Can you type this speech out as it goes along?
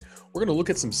We're going to look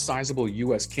at some sizable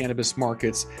U.S. cannabis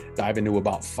markets, dive into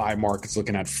about 5 markets,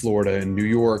 looking at Florida and New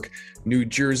York, New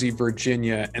Jersey,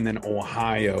 Virginia, and then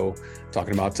Ohio,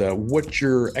 talking about what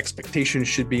your expectations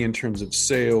should be in terms of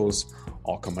sales,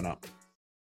 all coming up.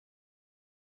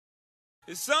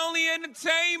 It's only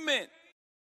entertainment.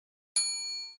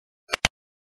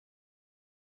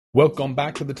 Welcome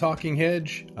back to The Talking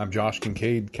Hedge. I'm Josh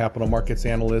Kincaid, capital markets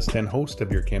analyst and host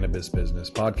of your Cannabis Business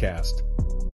Podcast.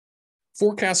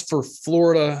 Forecast for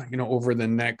Florida, over the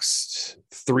next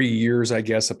 3 years, I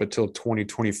guess, up until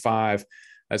 2025.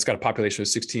 It's got a population of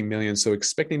 16 million. So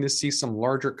expecting to see some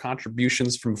larger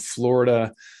contributions from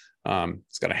Florida.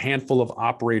 It's got a handful of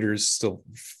operators, still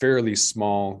fairly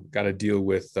small, got to deal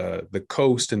with the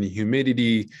coast and the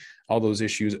humidity, all those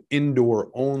issues, indoor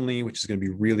only, which is going to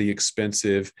be really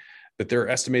expensive. But they're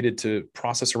estimated to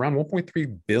process around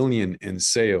 1.3 billion in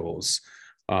sales.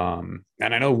 And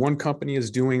I know one company is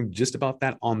doing just about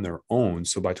that on their own.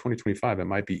 So by 2025, it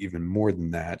might be even more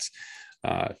than that.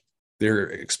 They're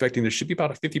expecting there should be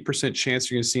about a 50% chance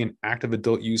you're going to see an active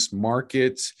adult use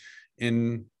market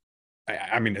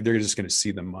they're just going to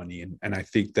see the money. And I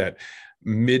think that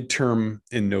midterm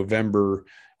in November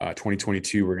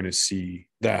 2022, we're going to see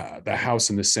the House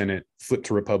and the Senate flip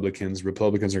to Republicans.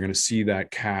 Republicans are going to see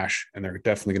that cash, and they're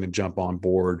definitely going to jump on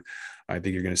board. I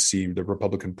think you're going to see the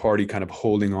Republican Party kind of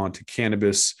holding on to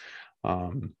cannabis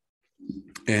and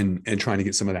trying to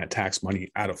get some of that tax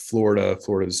money out of Florida.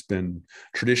 Florida's been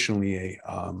traditionally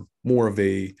more of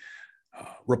a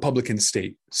Republican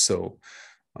state. So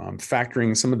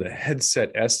factoring some of the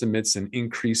headset estimates and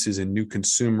increases in new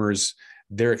consumers,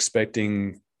 they're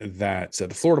expecting that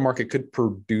the Florida market could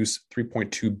produce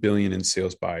 3.2 billion in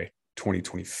sales by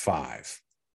 2025.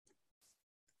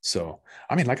 So,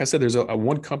 like I said, there's a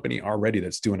one company already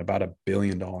that's doing about $1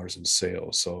 billion in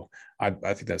sales. So I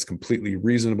think that's completely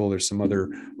reasonable. There's some other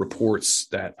reports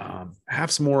that have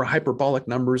some more hyperbolic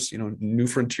numbers, New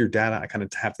Frontier data. I kind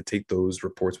of have to take those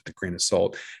reports with a grain of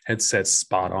salt. Headset's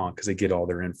spot on because they get all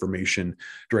their information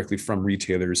directly from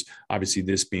retailers. Obviously,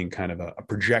 this being kind of a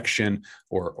projection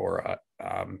or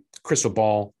a crystal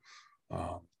ball,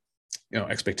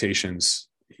 expectations,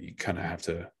 you kind of have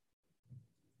to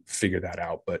figure that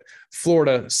out. But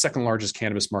Florida, second largest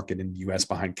cannabis market in the US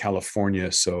behind California.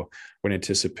 So would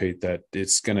anticipate that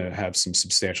it's going to have some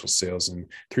substantial sales, and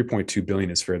 3.2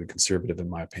 billion is fairly conservative in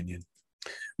my opinion.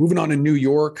 Moving on to New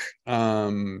York.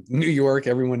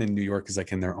 Everyone in New York is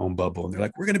like in their own bubble. And they're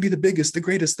like, we're going to be the biggest, the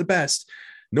greatest, the best.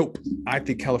 Nope. I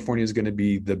think California is going to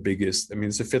be the biggest.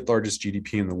 It's the 5th largest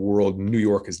GDP in the world. New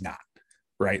York is not,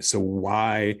 right? So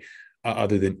why,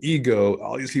 other than ego,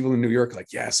 all these people in New York are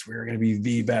like, yes, we're going to be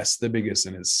the best, the biggest.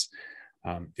 And it's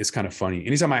kind of funny.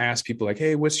 Anytime I ask people like,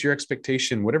 hey, what's your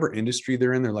expectation? Whatever industry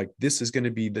they're in, they're like, this is going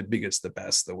to be the biggest, the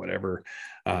best, the whatever.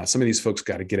 Some of these folks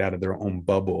got to get out of their own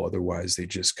bubble. Otherwise they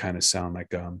just kind of sound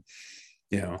like,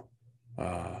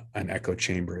 an echo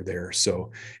chamber there.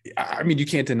 So, you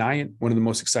can't deny it. One of the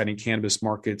most exciting cannabis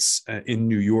markets in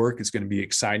New York. Is going to be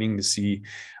exciting to see,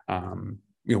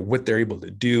 what they're able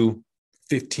to do.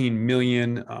 15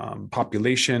 million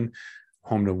population,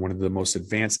 home to one of the most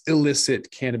advanced illicit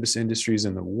cannabis industries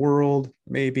in the world,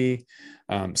 maybe.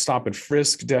 Stop and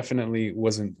frisk definitely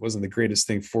wasn't the greatest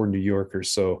thing for New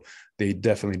Yorkers. So they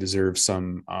definitely deserve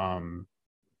some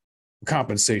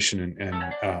compensation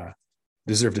and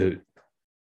deserve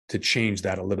to change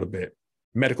that a little bit.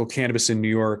 Medical cannabis in New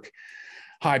York,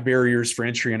 high barriers for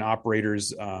entry and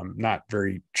operators, not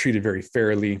treated very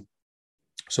fairly.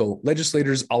 So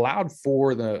legislators allowed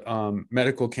for the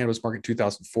medical cannabis market in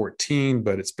 2014,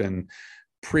 but it's been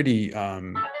pretty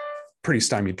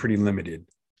stymied, pretty limited.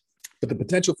 But the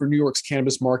potential for New York's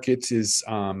cannabis market should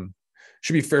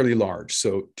be fairly large.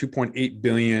 So 2.8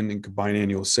 billion in combined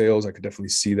annual sales. I could definitely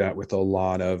see that with a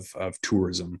lot of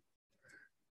tourism.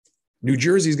 New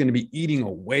Jersey is going to be eating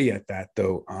away at that,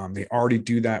 though. They already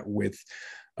do that with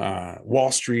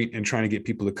Wall Street and trying to get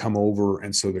people to come over.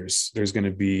 And so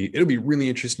it'll be really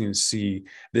interesting to see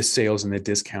the sales and the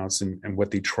discounts and what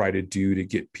they try to do to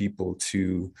get people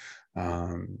to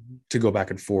go back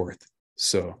and forth.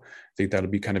 So I think that'll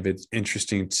be kind of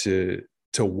interesting to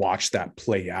watch that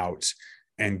play out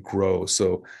and grow.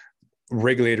 So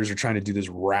regulators are trying to do this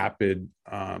rapid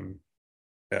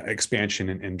expansion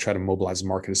and try to mobilize the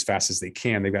market as fast as they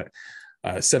can. They've got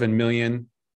 7 million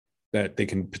that they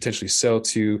can potentially sell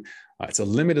to. It's a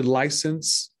limited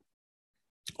license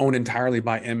owned entirely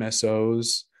by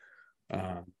MSOs.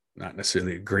 Not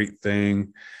necessarily a great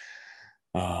thing.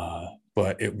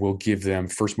 but it will give them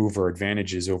first mover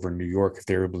advantages over New York if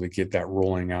they're able to get that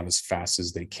rolling out as fast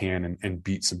as they can and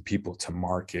beat some people to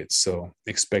market. So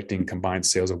expecting combined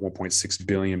sales of 1.6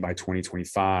 billion by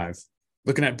 2025.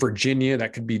 Looking at Virginia,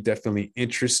 that could be definitely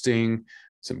interesting.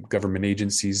 Some government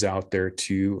agencies out there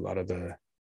too. A lot of the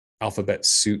alphabet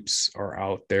soups are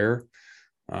out there.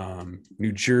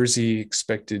 New Jersey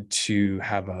expected to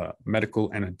have a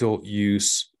medical and adult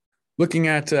use. Looking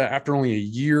at after only a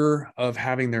year of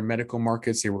having their medical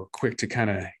markets, they were quick to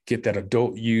kind of get that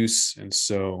adult use. And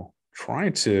so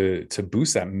trying to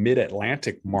boost that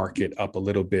mid-Atlantic market up a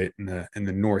little bit in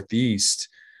the Northeast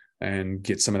and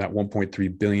get some of that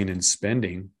 1.3 billion in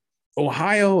spending.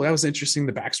 Ohio, that was interesting.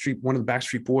 One of the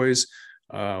Backstreet Boys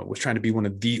was trying to be one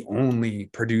of the only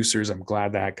producers. I'm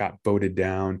glad that got voted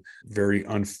down. Very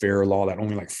unfair law that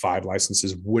only like 5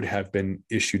 licenses would have been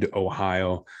issued to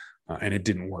Ohio. And it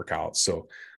didn't work out. So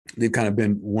they've kind of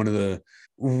been one of the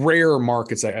rare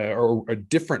markets, or a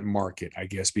different market, I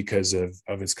guess, because of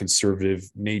its conservative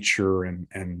nature and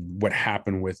what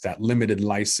happened with that limited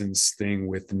license thing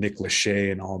with Nick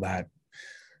Lachey and all that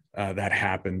that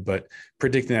happened. But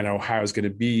predicting that Ohio is going to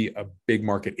be a big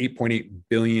market, 8.8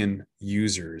 billion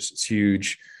users. It's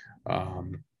huge.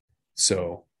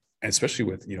 So, and especially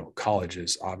with,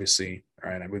 colleges, obviously,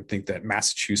 right? I would think that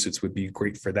Massachusetts would be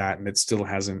great for that. And it still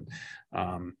hasn't,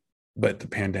 but the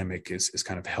pandemic is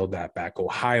kind of held that back.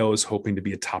 Ohio is hoping to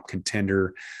be a top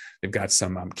contender. They've got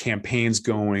some campaigns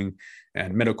going,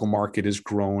 and medical market is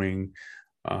growing.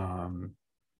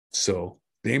 So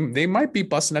they might be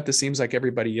busting at the seams like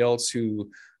everybody else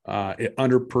who it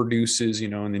underproduces,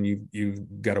 and then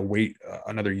you've got to wait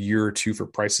another year or two for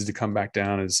prices to come back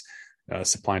down as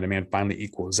supply and demand finally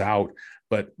equals out.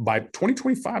 But by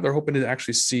 2025, they're hoping to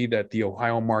actually see that the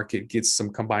Ohio market gets some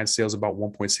combined sales about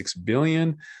 1.6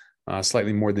 billion,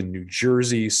 slightly more than New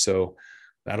Jersey. So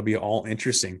that'll be all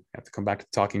interesting. Have to come back to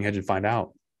the Talking Hedge and find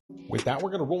out. With that, we're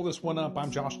going to roll this one up.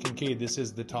 I'm Josh Kincaid. This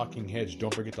is the Talking Hedge.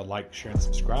 Don't forget to like, share, and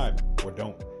subscribe, or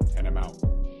don't, and I'm out.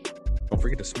 Don't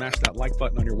forget to smash that like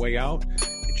button on your way out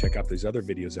and check out these other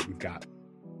videos that we've got.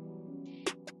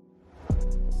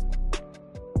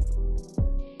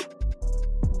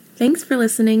 Thanks for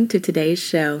listening to today's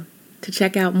show. To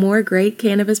check out more great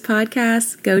cannabis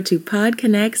podcasts, go to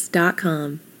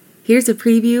podconnects.com. Here's a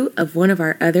preview of one of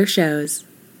our other shows.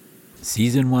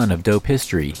 Season 1 of Dope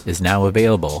History is now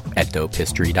available at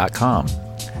dopehistory.com.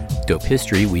 Dope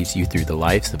History weaves you through the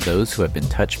lives of those who have been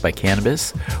touched by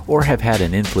cannabis or have had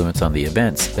an influence on the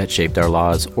events that shaped our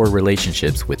laws or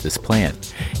relationships with this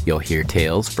plant. You'll hear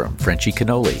tales from Frenchie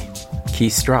Cannoli,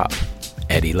 Keith Strop,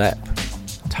 Eddie Lepp,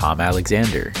 Tom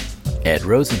Alexander, Ed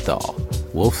Rosenthal,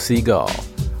 Wolf Seagal,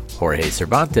 Jorge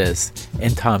Cervantes,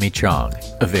 and Tommy Chong.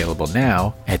 Available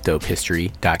now at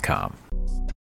dopehistory.com.